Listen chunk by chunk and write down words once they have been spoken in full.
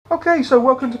Okay, so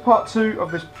welcome to part 2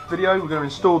 of this video. We're going to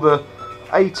install the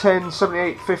A10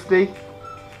 7850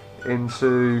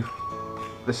 into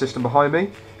the system behind me.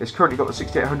 It's currently got the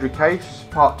 6800K. This is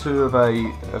part 2 of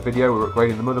a video. We're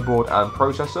upgrading the motherboard and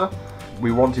processor.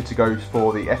 We wanted to go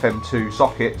for the FM2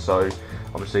 socket, so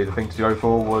obviously the thing to go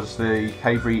for was the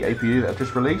K3 APU that I've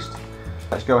just released.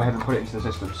 Let's go ahead and put it into the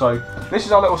system. So this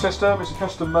is our little system. It's a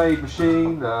custom made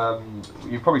machine.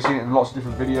 You've probably seen it in lots of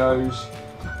different videos.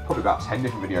 Probably about 10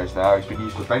 different videos now. It's been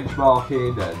used for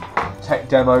benchmarking and tech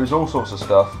demos, all sorts of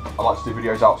stuff. I like to do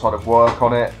videos outside of work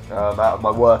on it, out of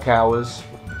my work hours.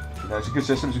 You know, it's a good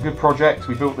system, it's a good project.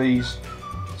 We built these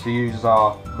to use as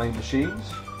our main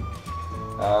machines.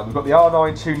 We've got the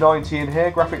R9 290 in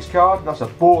here, graphics card. That's a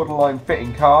borderline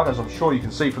fitting card, as I'm sure you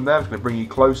can see from there. I'm just going to bring you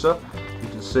closer. You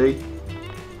can see.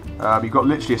 You've got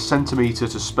literally a centimetre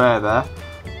to spare there.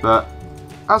 But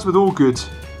as with all good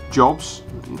jobs,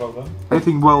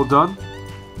 anything well done,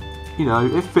 you know,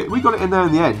 we got it in there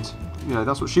in the end. You know,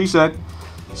 that's what she said.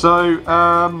 So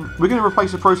we're going to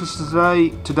replace the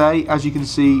processor today. As you can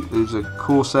see, there's a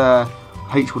Corsair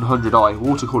H100i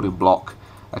water cooling block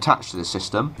attached to the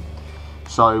system.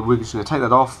 So we're just going to take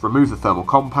that off, remove the thermal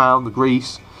compound, the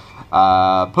grease,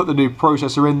 put the new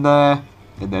processor in there,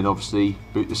 and then obviously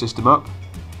boot the system up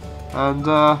and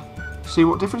see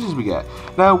what differences we get.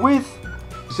 Now with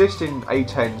existing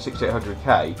A10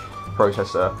 6800K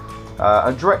processor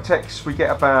and DirectX, we get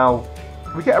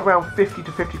around 50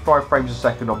 to 55 frames a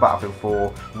second on Battlefield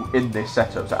 4 in this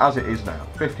setup. So as it is now,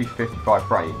 50 to 55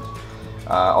 frames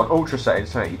on ultra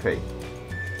settings, 1080p.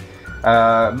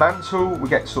 Mantle, we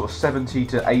get sort of 70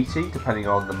 to 80 depending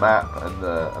on the map and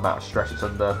the amount of stress it's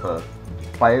under for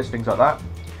players, things like that.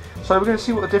 So we're going to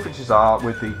see what the differences are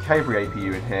with the K3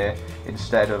 APU in here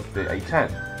instead of the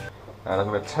A10. And I'm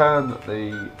going to turn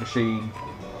the machine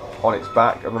on its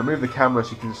back. I'm going to move the camera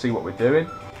so you can see what we're doing.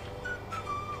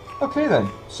 Okay then,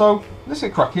 so let's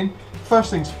get cracking. First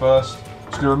things first,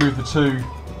 just going to remove the two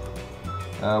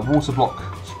water block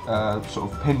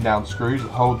sort of pin down screws that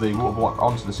hold the water block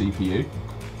onto the CPU.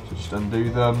 So just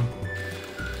undo them.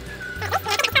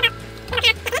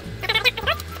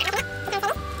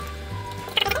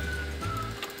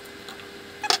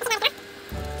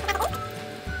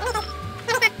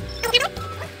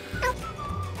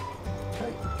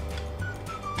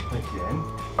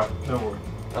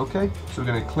 Okay, so we're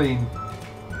going to clean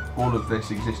all of this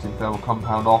existing thermal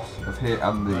compound off of here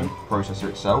and the processor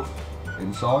itself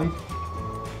inside,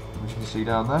 as you can see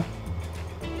down there.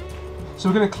 So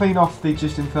we're going to clean off the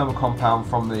existing thermal compound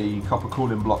from the copper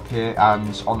cooling block here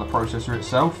and on the processor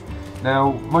itself.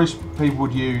 Now most people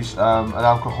would use an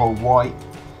alcohol wipe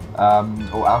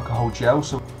or alcohol gel,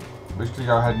 so we're just going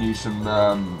to go ahead and use some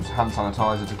hand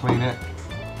sanitizer to clean it.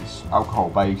 It's alcohol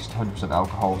based, 100%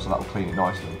 alcohol, so that will clean it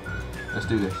nicely. Let's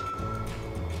do this.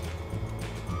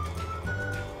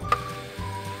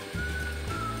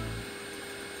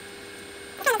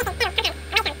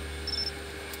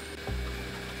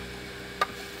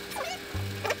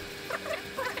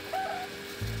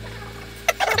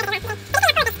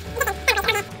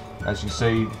 As you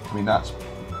see, I mean, that's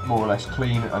more or less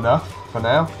clean enough for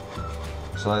now.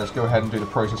 So let's go ahead and do the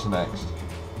processor next.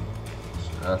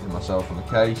 Just earthing myself on the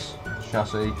case,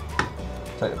 chassis.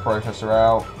 Take the processor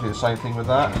out, do the same thing with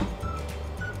that.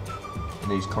 It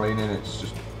needs cleaning, it's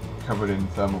just covered in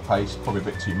thermal paste, probably a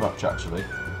bit too much actually.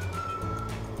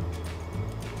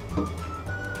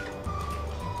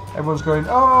 Everyone's going,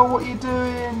 oh, what are you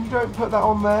doing? You don't put that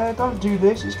on there, don't do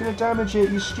this, it's going to damage it,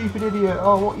 you stupid idiot,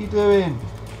 oh, what are you doing?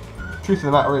 Truth of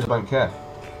the matter is, I don't care.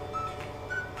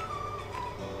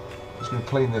 Just going to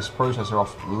clean this processor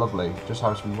off lovely, just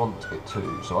how we want it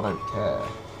to, so I don't care.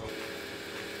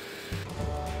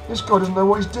 This guy doesn't know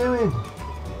what he's doing.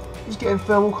 He's getting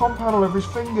thermal compound all over his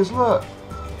fingers, look.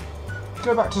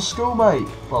 Go back to school, mate.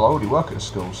 Well, I already work at a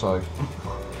school, so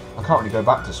I can't really go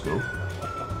back to school.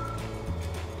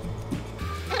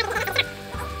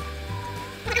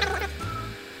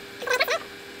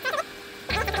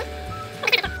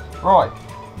 Right,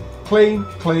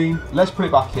 clean, let's put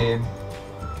it back in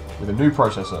with a new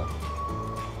processor.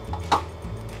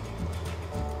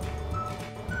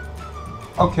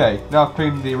 Okay, now I've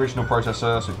cleaned the original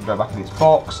processor so it can go back in its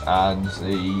box and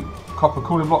the copper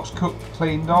cooling block's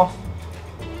cleaned off.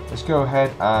 Let's go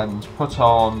ahead and put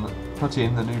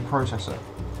in the new processor.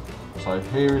 So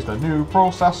here is the new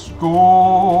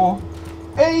processor,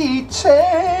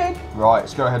 A10. Right,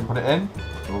 let's go ahead and put it in.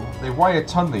 They weigh a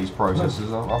ton, these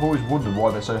processors. I've always wondered why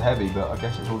they're so heavy, but I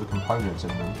guess it's all the components in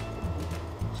them.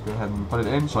 Let's go ahead and put it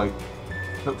in. So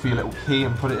look for your little key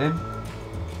and put it in.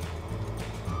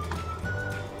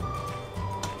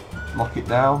 Lock it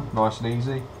down, nice and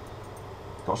easy.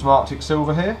 Got some Arctic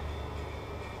silver here,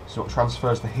 so it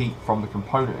transfers the heat from the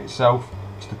component itself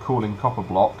to the cooling copper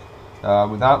block.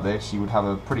 Without this, you would have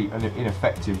a pretty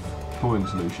ineffective cooling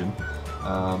solution.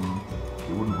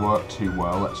 It wouldn't work too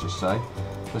well, let's just say.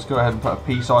 Let's go ahead and put a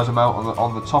pea-sized amount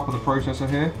on the top of the processor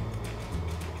here.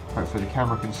 Hopefully the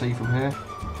camera can see from here.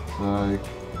 So,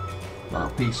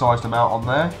 got a pea-sized amount on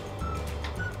there.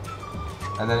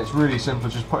 And then it's really simple,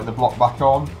 just putting the block back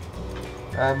on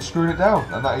and screwing it down,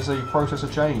 and that is a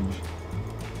processor change.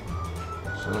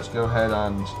 So let's go ahead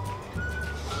and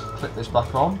clip this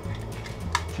back on,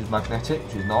 which is magnetic,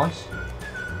 which is nice.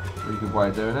 Really good way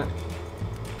of doing it.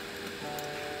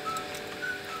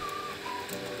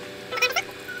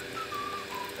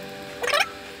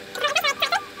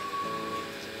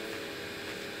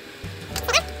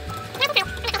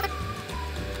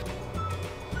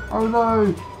 Oh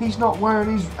no, he's not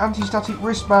wearing his anti-static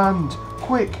wristband.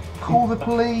 Quick, call the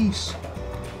police.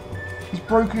 He's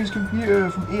broken his computer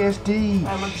from ESD.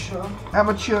 Amateur.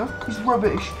 Amateur? He's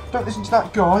rubbish. Don't listen to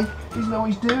that guy. He doesn't know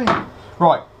what he's doing.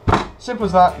 Right, simple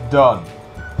as that, done.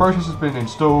 Processor's been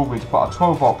installed. We need to put our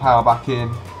 12-volt power back in.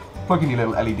 Plug in your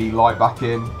little LED light back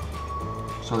in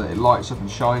so that it lights up and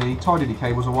shiny. Tidy the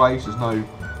cables away so there's no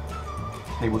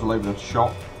cables all over the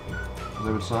shop, as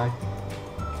they would say.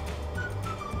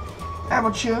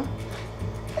 Amateur.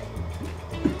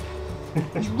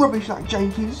 He's rubbish, that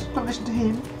Jake is. Don't listen to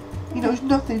him. He knows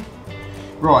nothing.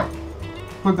 Right,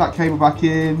 plug that cable back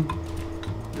in.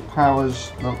 It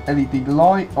powers the LED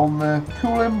light on the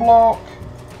cooling block.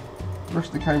 The rest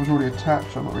of the cable's already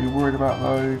attached, so I'm not really worried about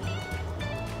those.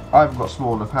 I haven't got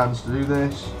small enough hands to do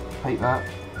this. Hate that.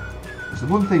 It's the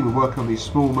one thing with working on these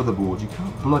small motherboards, you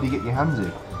can't bloody get your hands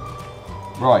in.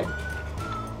 Right,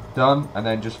 done, and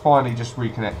then just finally just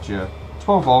reconnect your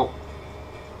 12-volt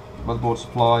motherboard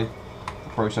supply, the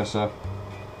processor,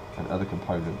 and other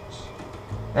components.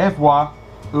 Et voila!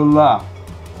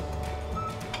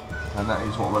 And that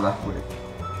is what we're left with.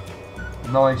 A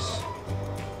nice,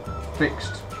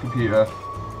 fixed computer,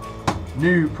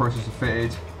 new processor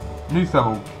fitted, new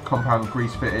thermal compound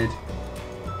grease fitted,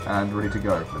 and ready to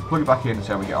go. Let's plug it back in and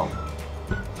see how we get on.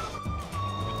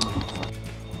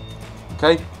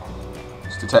 Okay,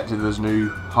 it's detected there's new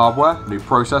hardware, new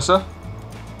processor.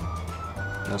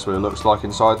 That's what it looks like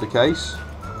inside the case.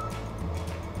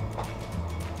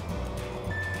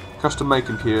 Custom made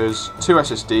computers, 2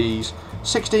 SSDs,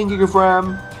 16 gig of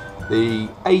RAM, the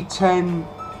A10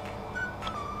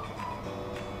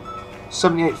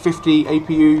 7850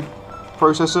 APU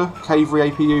processor,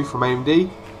 Cavery APU from AMD,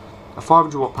 a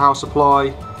 500 watt power supply,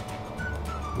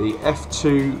 the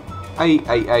F2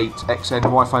 A88XN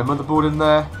Wi-Fi motherboard in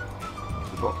there,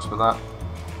 the box for that,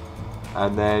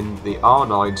 and then the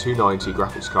R9 290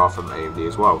 graphics card from AMD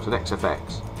as well. It's an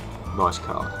XFX, nice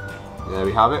card. There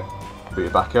we have it. Boot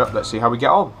it back up. Let's see how we get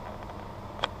on.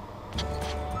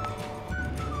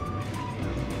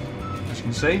 As you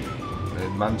can see, the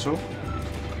mantle.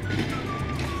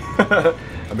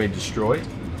 I mean destroyed.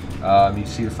 You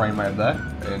see the frame rate there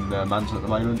in mantle at the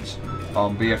moment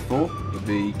on BF4 with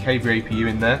the Cavery APU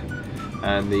in there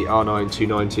and the R9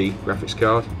 290 graphics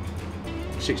card,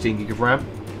 16 gig of RAM.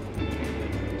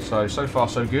 So far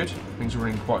so good. Things are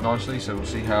running quite nicely, so we'll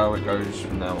see how it goes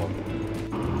from now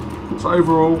on. So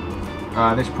overall,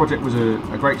 this project was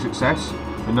a great success.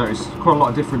 I noticed quite a lot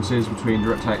of differences between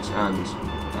DirectX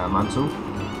and Mantle.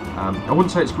 I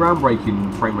wouldn't say it's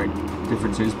groundbreaking frame rate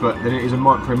differences, but then it is a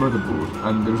micro motherboard,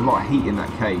 and there was a lot of heat in that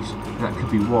case, and that could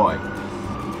be why.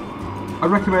 I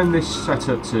recommend this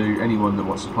setup to anyone that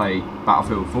wants to play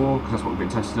Battlefield 4, because that's what we've been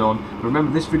testing on. But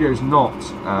remember, this video is not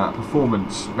a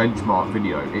performance benchmark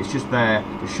video. It's just there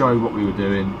to show what we were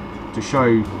doing, to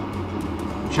show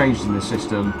changes in the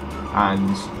system,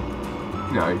 and,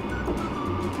 you know,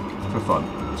 for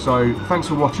fun. So, thanks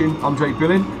for watching. I'm Jake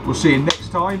Billin. We'll see you next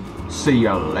time. See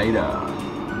you later.